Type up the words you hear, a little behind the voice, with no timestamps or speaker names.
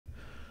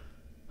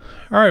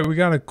All right, we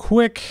got a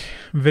quick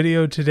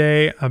video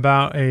today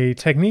about a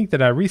technique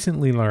that I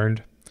recently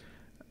learned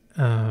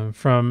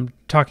from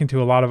talking to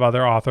a lot of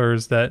other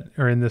authors that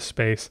are in this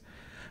space,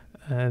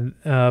 and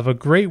of a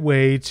great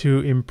way to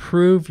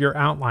improve your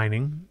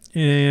outlining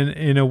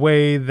in a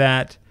way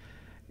that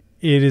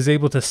it is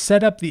able to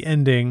set up the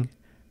ending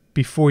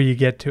before you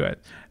get to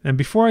it. And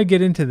before I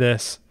get into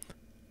this,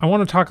 I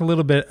want to talk a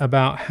little bit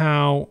about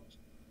how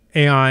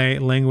AI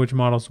language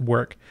models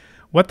work.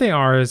 What they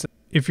are is,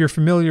 if you're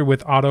familiar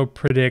with auto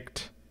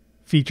predict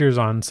features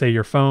on, say,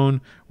 your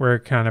phone, where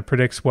it kind of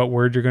predicts what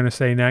word you're going to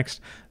say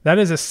next, that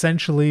is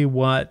essentially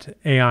what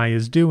AI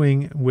is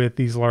doing with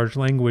these large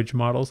language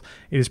models.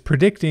 It is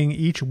predicting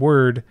each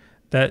word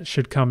that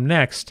should come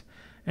next.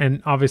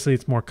 And obviously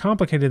it's more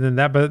complicated than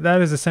that, but that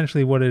is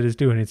essentially what it is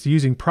doing. It's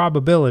using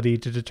probability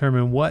to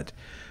determine what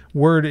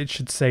word it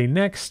should say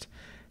next,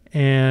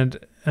 and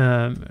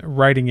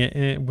writing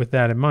it with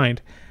that in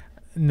mind.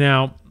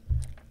 Now,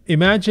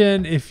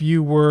 imagine if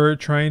you were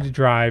trying to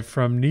drive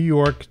from New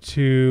York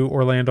to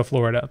Orlando,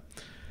 Florida,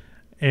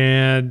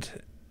 and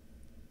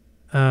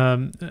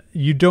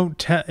you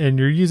don't and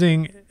you're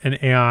using an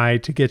AI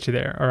to get you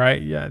there. All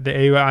right, yeah, the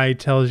AI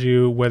tells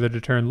you whether to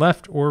turn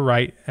left or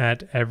right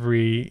at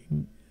every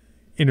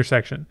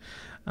intersection,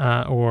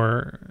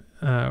 or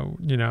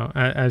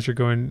as you're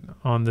going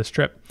on this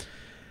trip.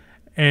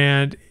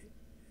 And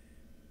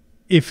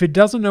if it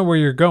doesn't know where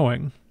you're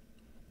going,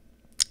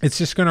 it's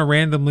just going to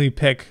randomly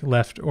pick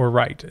left or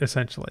right,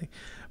 essentially.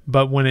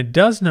 But when it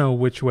does know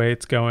which way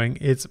it's going,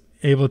 it's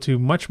able to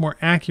much more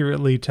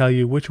accurately tell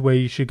you which way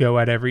you should go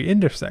at every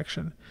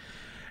intersection.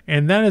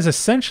 And that is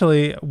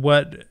essentially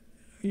what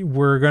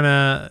we're going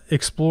to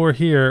explore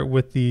here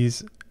with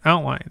these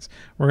outlines.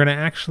 We're going to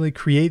actually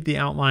create the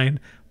outline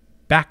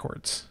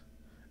backwards.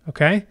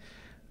 Okay?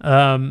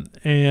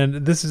 And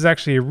this is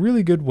actually a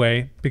really good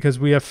way, because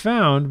we have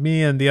found,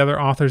 me and the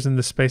other authors in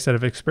the space that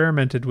have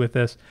experimented with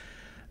this,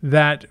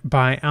 that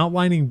by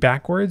outlining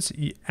backwards,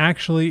 it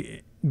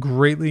actually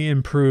greatly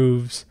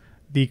improves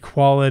the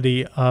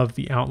quality of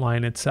the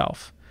outline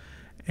itself.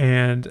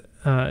 And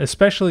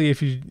especially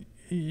if you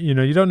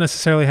don't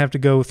necessarily have to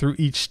go through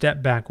each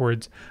step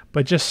backwards,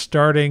 but just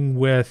starting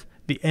with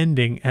the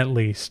ending at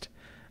least.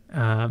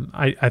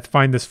 I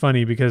find this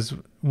funny because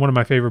one of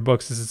my favorite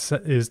books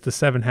is The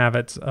 7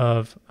 Habits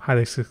of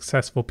Highly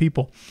Successful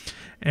People.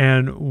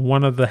 And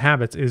one of the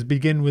habits is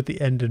begin with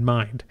the end in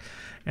mind.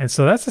 And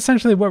so that's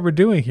essentially what we're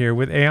doing here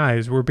with AI,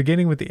 is we're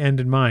beginning with the end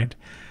in mind.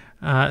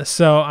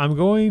 So I'm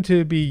going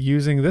to be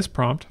using this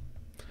prompt.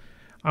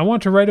 I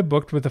want to write a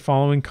book with the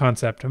following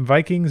concept: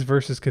 Vikings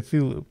versus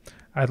Cthulhu.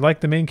 I'd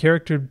like the main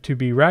character to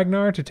be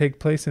Ragnar, to take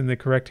place in the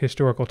correct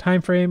historical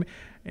time frame,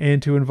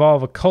 and to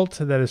involve a cult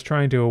that is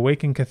trying to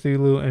awaken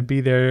Cthulhu, and be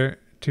there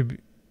to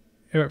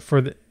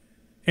for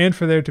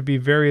there to be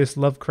various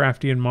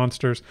Lovecraftian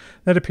monsters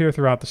that appear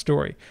throughout the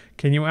story.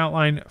 Can you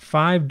outline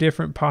 5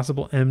 different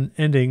possible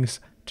endings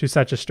to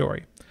such a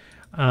story?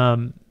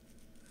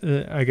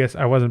 I guess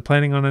I wasn't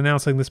planning on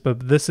announcing this,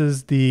 but this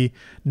is the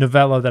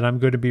novella that I'm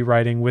going to be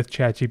writing with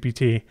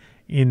ChatGPT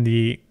in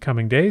the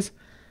coming days.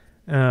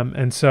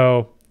 And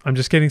so I'm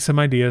just getting some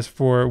ideas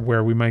for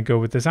where we might go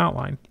with this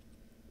outline.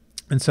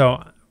 And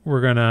so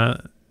we're going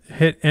to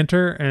hit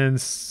enter and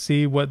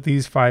see what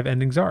these 5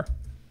 endings are.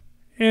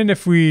 And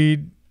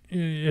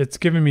it's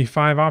giving me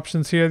 5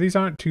 options here. These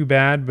aren't too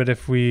bad, but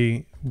if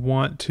we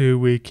want to,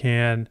 we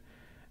can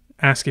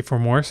ask it for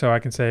more. So I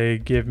can say,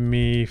 give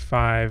me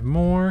 5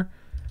 more,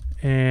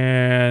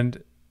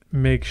 and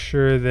make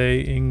sure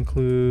they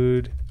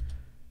include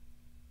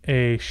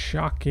a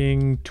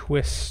shocking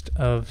twist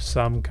of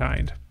some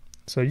kind.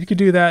 So you could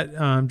do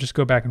that. Just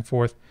go back and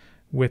forth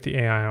with the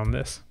AI on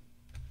this.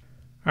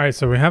 All right,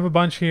 so we have a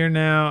bunch here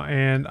now,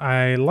 and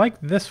I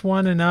like this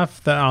one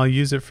enough that I'll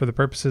use it for the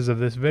purposes of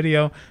this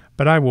video,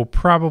 but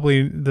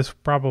this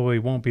probably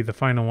won't be the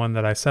final one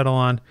that I settle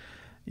on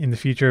in the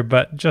future.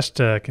 But just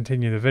to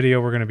continue the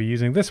video, we're going to be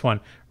using this one.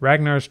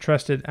 Ragnar's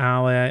trusted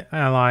ally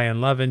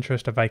and love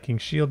interest, a Viking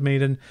shield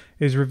maiden,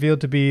 is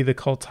revealed to be the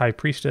cult's high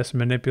priestess,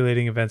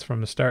 manipulating events from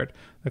the start.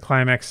 The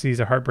climax sees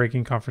a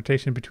heartbreaking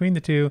confrontation between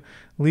the two,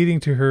 leading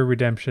to her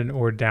redemption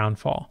or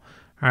downfall.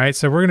 All right,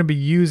 so we're going to be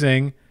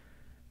using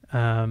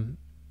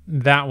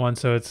that one.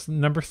 So it's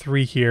number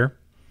 3 here.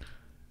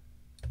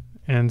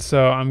 And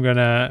so I'm going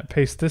to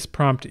paste this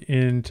prompt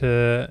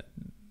into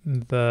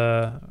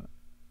the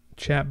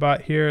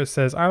chatbot here. It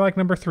says, I like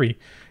number 3.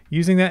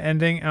 Using that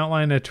ending,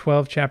 outline a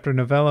 12-chapter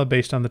novella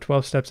based on the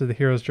 12 steps of the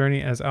hero's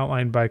journey as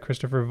outlined by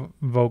Christopher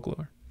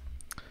Vogler.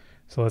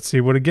 So let's see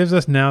what it gives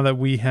us now that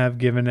we have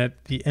given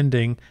it the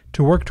ending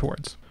to work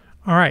towards.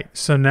 All right,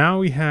 so now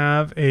we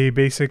have a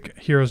basic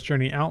hero's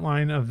journey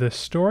outline of this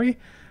story.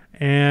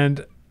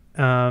 And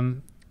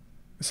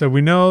so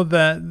we know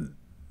that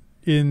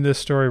in this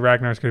story,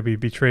 Ragnar's going to be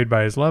betrayed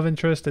by his love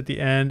interest at the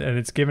end, and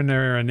it's given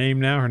her a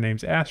name now. Her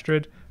name's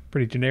Astrid.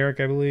 Pretty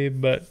generic, I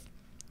believe, but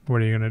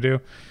what are you going to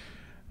do?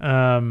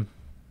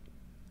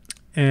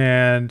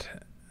 And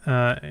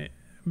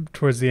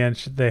towards the end,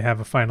 they have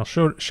a final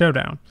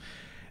showdown.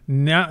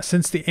 Now,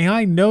 since the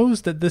AI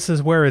knows that this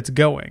is where it's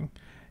going,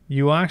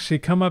 you will actually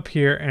come up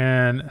here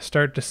and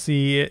start to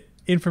see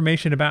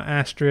information about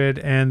Astrid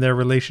and their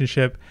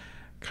relationship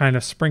kind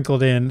of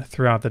sprinkled in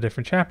throughout the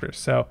different chapters.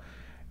 So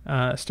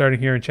starting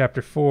here in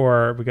chapter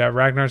 4, we got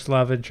Ragnar's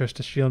love interest,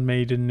 a shield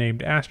maiden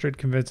named Astrid,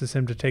 convinces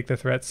him to take the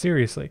threat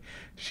seriously.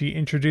 She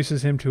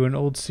introduces him to an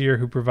old seer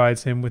who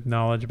provides him with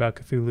knowledge about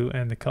Cthulhu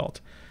and the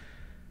cult.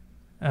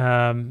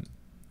 And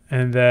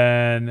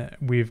then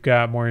we've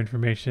got more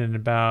information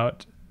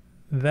about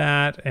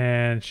that,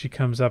 and she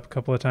comes up a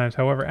couple of times.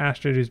 However,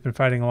 Astrid, who's been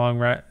fighting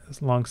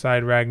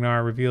alongside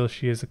Ragnar, reveals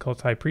she is a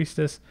cult high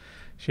priestess.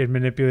 She had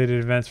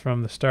manipulated events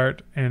from the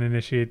start and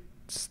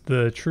initiates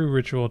the true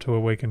ritual to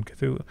awaken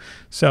Cthulhu.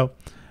 So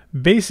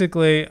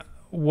basically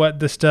what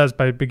this does,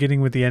 by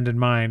beginning with the end in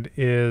mind,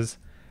 is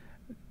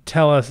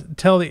tell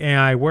the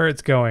AI where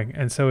it's going,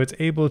 and so it's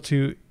able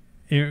to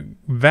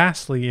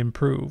vastly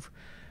improve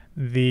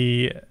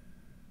the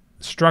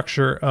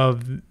structure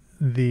of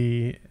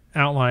the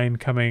outline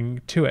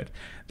coming to it.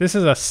 This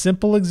is a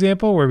simple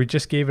example where we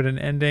just gave it an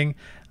ending.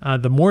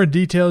 The more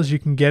details you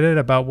can get it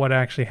about what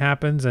actually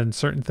happens and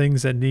certain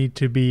things that need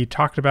to be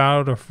talked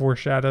about or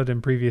foreshadowed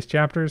in previous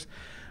chapters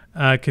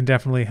can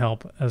definitely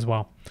help as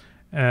well.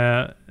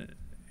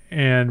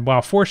 And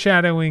while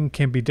foreshadowing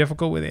can be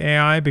difficult with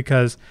AI,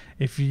 because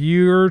if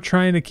you're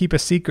trying to keep a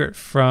secret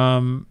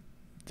from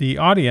the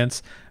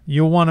audience,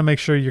 you'll want to make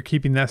sure you're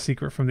keeping that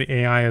secret from the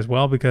AI as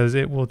well, because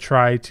it will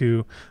try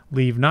to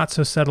leave not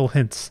so subtle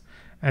hints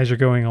as you're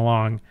going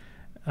along,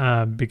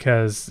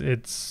 because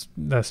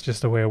that's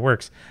just the way it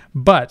works.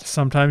 But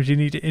sometimes you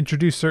need to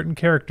introduce certain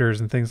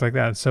characters and things like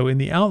that. So in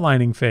the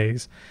outlining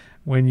phase,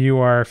 when you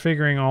are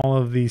figuring all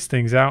of these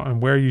things out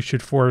and where you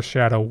should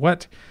foreshadow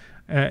what,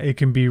 it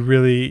can be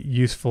really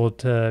useful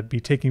to be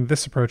taking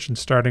this approach and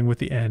starting with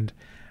the end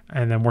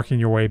and then working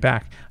your way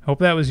back. I hope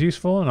that was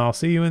useful, and I'll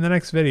see you in the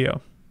next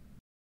video.